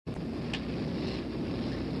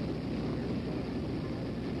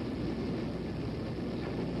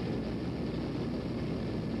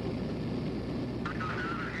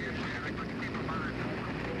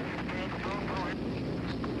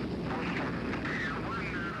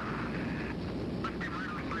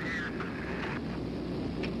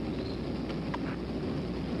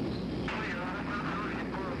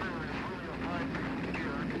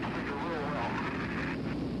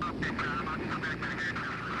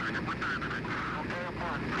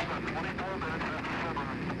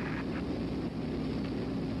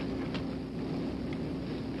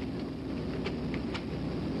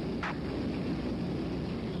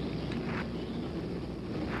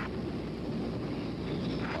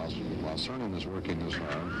While Cernan is working this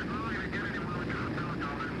hard,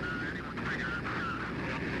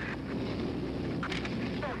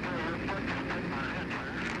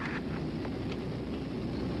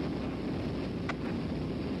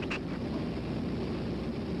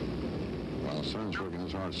 Cernan's working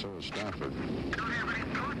as hard, so is Stafford. You don't have any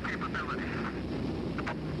torque capabilities.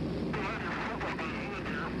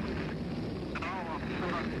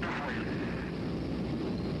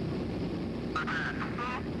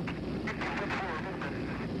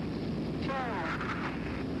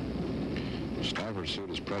 Stafford's suit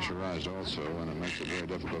is pressurized also, and it makes it very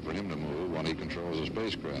difficult for him to move while he controls the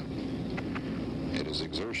spacecraft. It is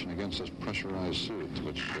exertion against this pressurized suit,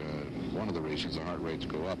 which one of the reasons the heart rates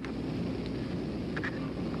go up.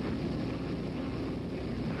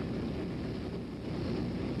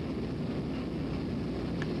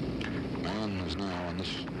 Man has now, on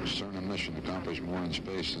this Cernan mission, accomplished more in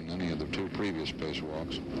space than any of the two previous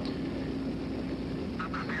spacewalks.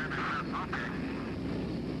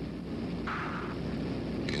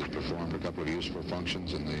 Performed a couple of useful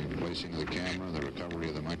functions in the placing of the camera, the recovery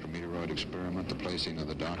of the micrometeoroid experiment, the placing of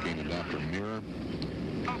the docking adapter mirror.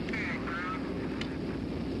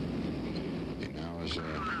 He now is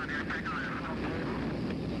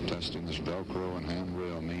testing this Velcro and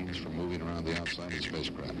handrail means for moving around the outside of the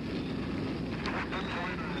spacecraft.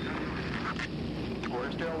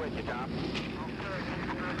 We're still with you, Tom.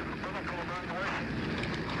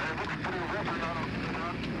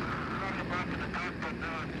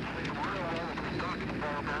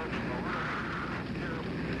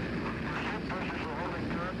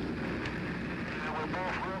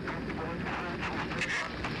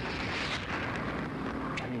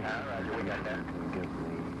 Roger, we got that.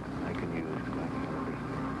 I can use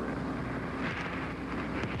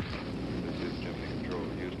This is Gemini Control,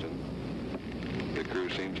 Houston. The crew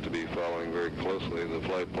seems to be following very closely the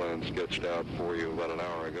flight plan sketched out for you about an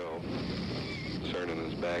hour ago. Cernan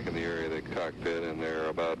is back in the area of the cockpit, and they're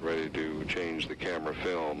about ready to change the camera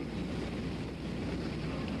film.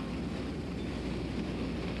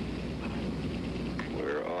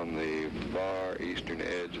 We're on the far eastern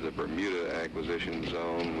edge of the Bermuda acquisition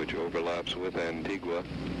zone, which overlaps with Antigua.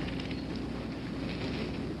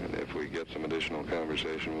 And if we get some additional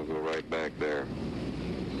conversation, we'll go right back there.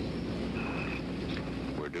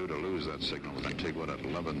 We're due to lose that signal with Antigua at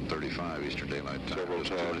 11:35 Eastern Daylight Time. Several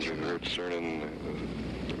times we've heard Cernan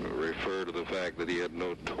refer to the fact that he had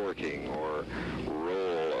no torquing or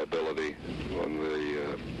roll ability on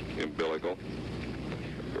the umbilical.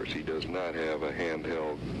 Of course, he does not have a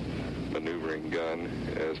handheld maneuvering gun,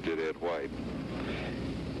 as did Ed White.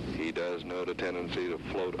 He does note a tendency to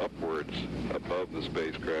float upwards above the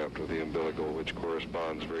spacecraft with the umbilical, which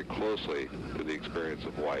corresponds very closely to the experience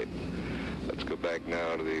of White. Let's go back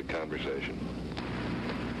now to the conversation.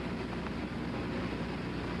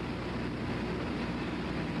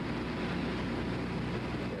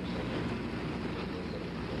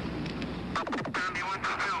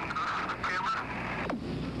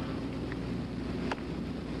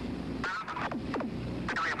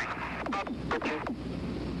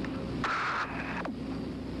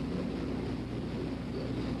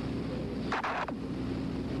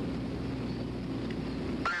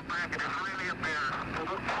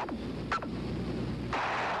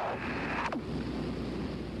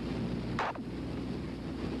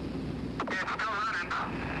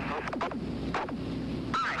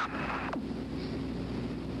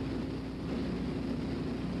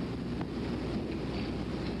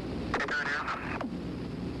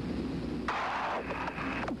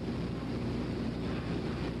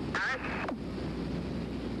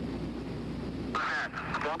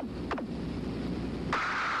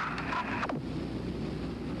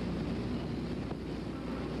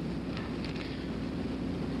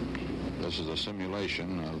 This is a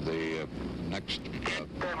simulation of the next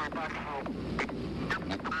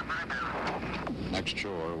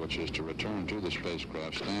chore, which is to return to the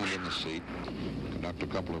spacecraft, stand in the seat, conduct a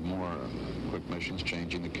couple of more quick missions,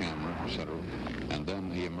 changing the camera, etc. And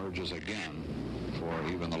then he emerges again for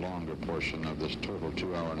even the longer portion of this total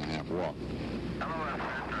 2.5-hour walk.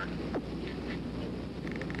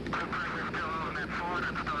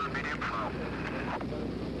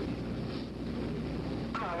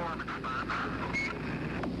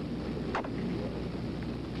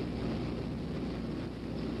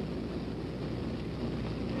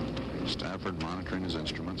 Stafford monitoring his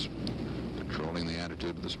instruments to controlling the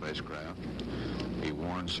attitude of the spacecraft. He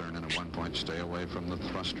warned Cernan at one point, stay away from the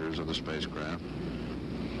thrusters of the spacecraft,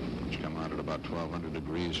 which come out at about 1,200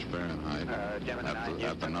 degrees Fahrenheit Gemini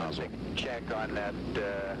at the nozzle. Check on that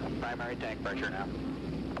primary tank pressure now.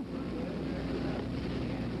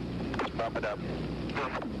 Bump it up.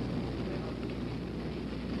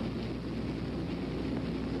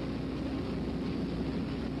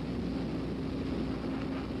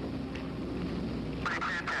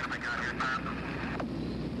 Fantastic out here, Tom.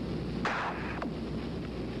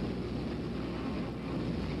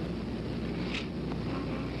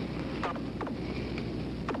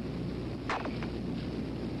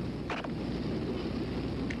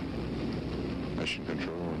 Mission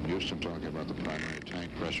Control in Houston talking about the primary tank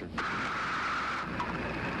pressure.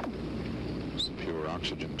 It's the pure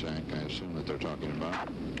oxygen tank, I assume that they're talking about.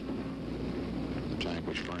 The tank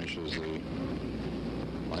which furnishes the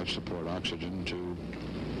life support oxygen to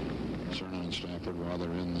Cernan and Stafford while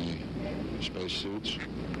they're in the space suits.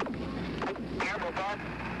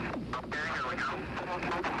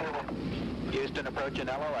 Houston approaching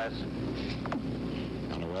LOS.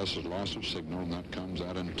 LOS is loss of signal, and that comes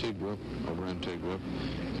at Antigua, over Antigua.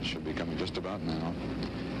 It should be coming just about now.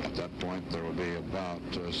 At that point, there will be about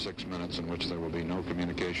 6 minutes in which there will be no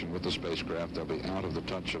communication with the spacecraft. They'll be out of the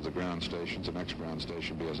touch of the ground stations. The next ground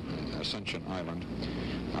station will be Ascension Island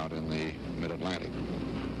out in the mid-Atlantic.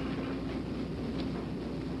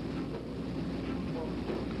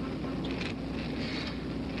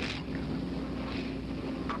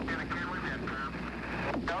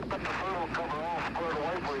 Don't let the thermal cover all squared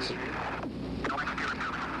away, please. Don't give it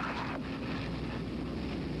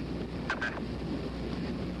to me.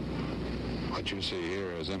 What you see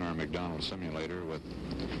here is in our McDonald simulator with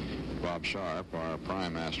Bob Sharp, our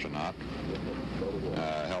prime astronaut,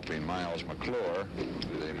 helping Miles McClure,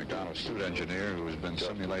 the McDonald suit engineer who has been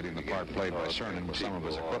simulating the part played by Cernan with some of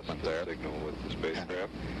his equipment there. Signal with the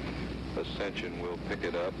spacecraft. Ascension will pick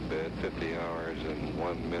it up at 50 hours and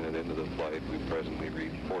 1 minute into the flight. We presently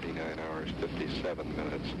read 49 hours, 57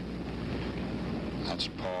 minutes. That's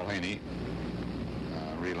Paul Haney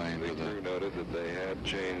relaying The to the... crew noted that they had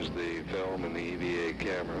changed the film in the EVA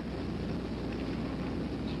camera.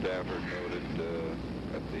 Stafford noted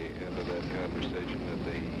at the end of that conversation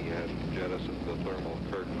that he had jettisoned the thermal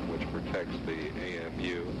curtain which protects the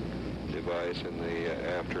AMU device in the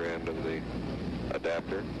after end of the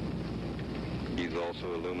adapter. He's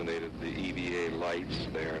also illuminated the EVA lights.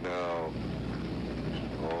 They are now,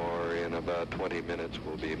 or in about 20 minutes,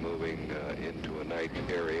 will be moving into a night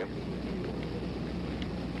area.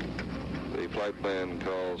 The flight plan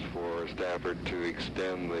calls for Stafford to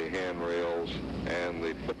extend the handrails and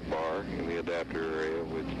the foot bar in the adapter area,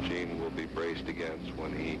 which Gene will be braced against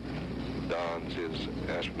when he dons his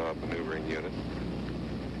astronaut maneuvering unit.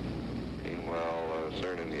 Meanwhile,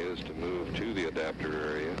 Cernan is to move to the adapter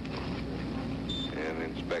area and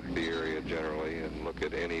inspect the area generally and look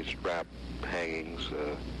at any strap hangings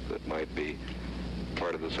that might be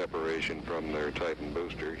part of the separation from their Titan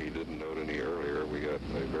booster. He didn't note any earlier. We got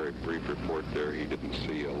a very brief report there. He didn't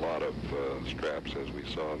see a lot of straps as we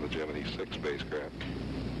saw in the Gemini 6 spacecraft.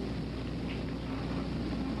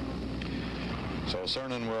 So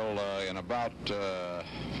Cernan will, in about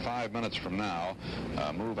 5 minutes from now,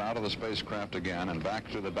 move out of the spacecraft again and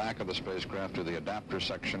back to the back of the spacecraft to the adapter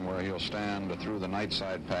section where he'll stand through the night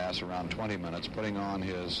side pass around 20 minutes, putting on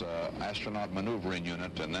his astronaut maneuvering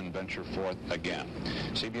unit and then venture forth again.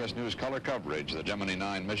 CBS News color coverage. The Gemini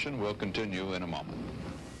 9 mission will continue in a moment.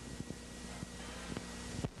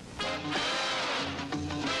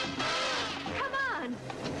 Come on.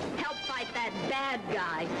 Help fight that bad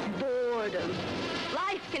guy, boredom.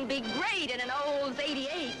 Life can be great in an Olds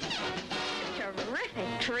 88. A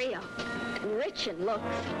terrific trio. Rich in looks.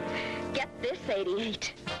 Get this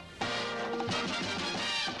 88.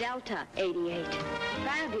 Delta 88.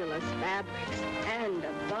 Fabulous fabrics and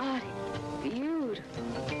a body. Beautiful.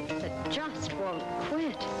 That just won't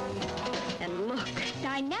quit. And look.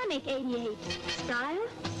 Dynamic 88. Style?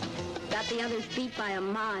 Got the others beat by a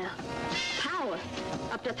mile. Power,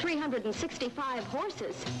 up to 365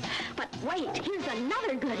 horses. But wait, here's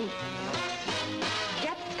another goodie.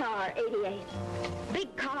 Jetstar 88.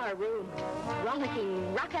 Big car room.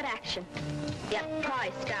 Rollicking rocket action. Yet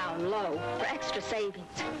price down low for extra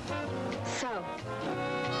savings. So,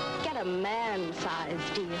 get a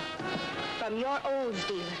man-sized deal from your Olds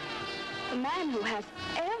dealer. A man who has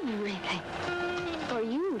everything for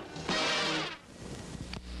you.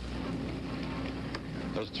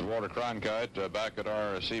 This is Walter Cronkite back at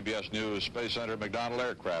our CBS News Space Center McDonnell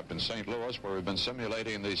aircraft in St. Louis, where we've been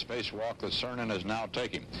simulating the spacewalk that Cernan is now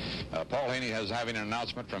taking. Paul Haney is having an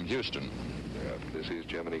announcement from Houston. This is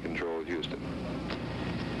Gemini Control, Houston.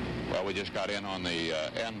 Well, we just got in on the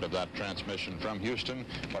end of that transmission from Houston.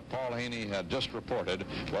 What Paul Haney had just reported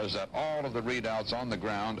was that all of the readouts on the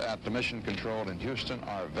ground at the Mission Control in Houston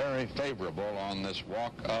are very favorable on this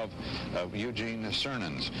walk of Eugene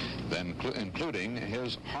Cernans, including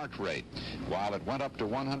his heart rate. While it went up to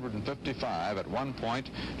 155 at one point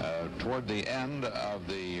toward the end of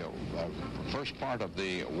the first part of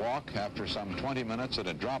the walk, after some 20 minutes, it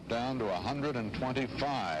had dropped down to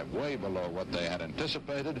 125, way below what they had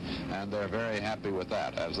anticipated. And they're very happy with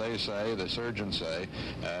that. As they say, the surgeons say,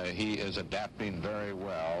 he is adapting very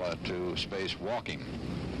well to space walking.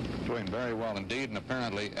 Doing very well indeed, and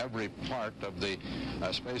apparently every part of the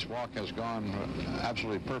spacewalk has gone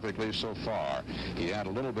absolutely perfectly so far. He had a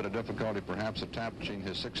little bit of difficulty perhaps attaching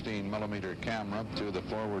his 16-millimeter camera to the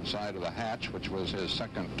forward side of the hatch, which was his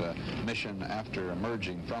second mission after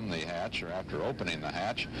emerging from the hatch, or after opening the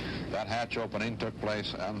hatch. That hatch opening took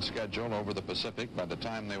place on schedule over the Pacific. By the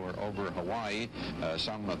time they were over Hawaii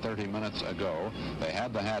some 30 minutes ago, they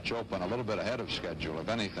had the hatch open a little bit ahead of schedule, if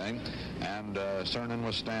anything, and Cernan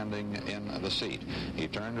was standing in the seat. He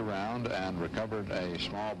turned around and recovered a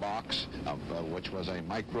small box, which was a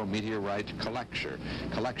micrometeorite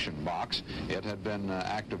collection box. It had been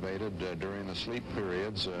activated during the sleep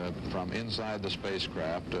periods from inside the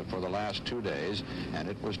spacecraft for the last 2 days, and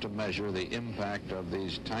it was to measure the impact of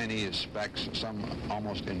these tiny specks, some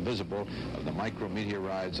almost invisible, of the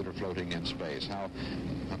micrometeorites that are floating in space. How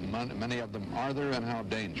many of them are there, and how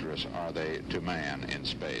dangerous are they to man in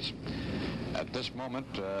space? At this moment,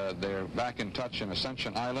 they're back in touch in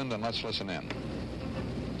Ascension Island, and let's listen in.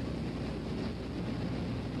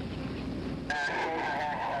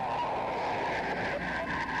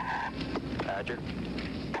 Roger.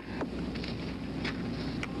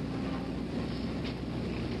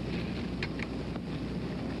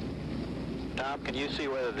 Tom, can you see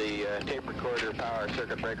whether the tape recorder power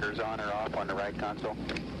circuit breaker is on or off on the right console?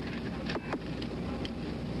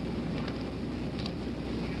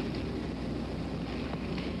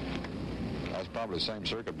 Probably the same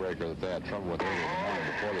circuit breaker that they had trouble with earlier in the morning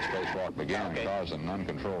before the spacewalk began, causing an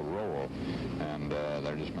uncontrolled roll, and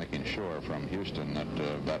they're just making sure from Houston that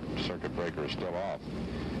that circuit breaker is still off.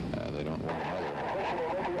 They don't want another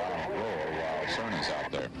violent roll while Cernan's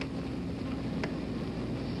out there.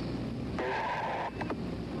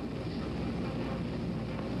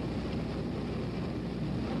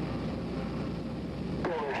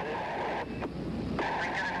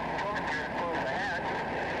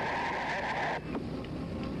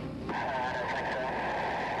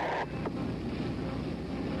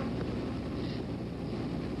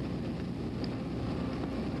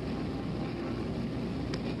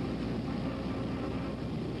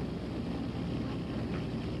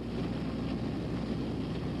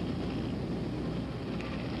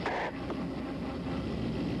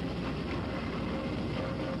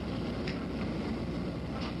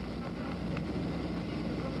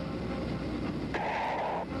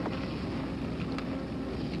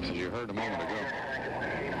 Heard a moment ago.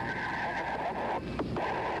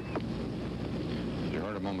 As you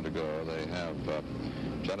heard a moment ago, they have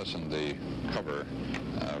jettisoned the cover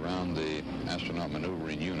around the astronaut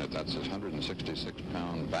maneuvering unit. That's his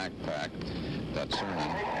 166-pound backpack that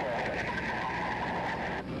Cernan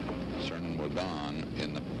would don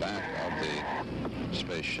in the back of the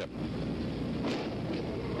spaceship.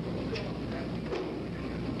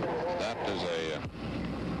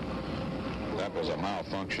 That was a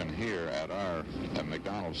malfunction here at our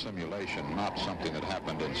McDonald simulation, not something that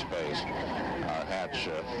happened in space. Our hatch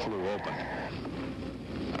flew open.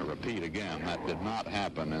 I repeat again, that did not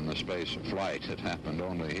happen in the space flight. It happened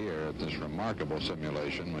only here at this remarkable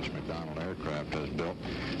simulation which McDonald Aircraft has built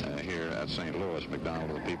here at St. Louis.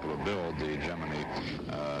 McDonald are the people who build the Gemini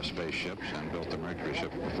spaceships and built the Mercury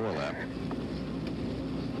ship before that.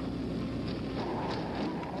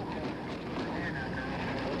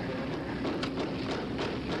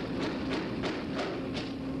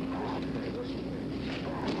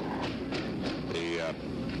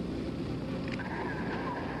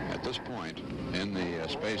 At this point in the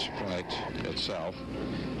space flight itself,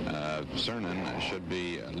 Cernan should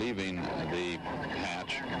be leaving the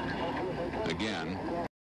hatch again.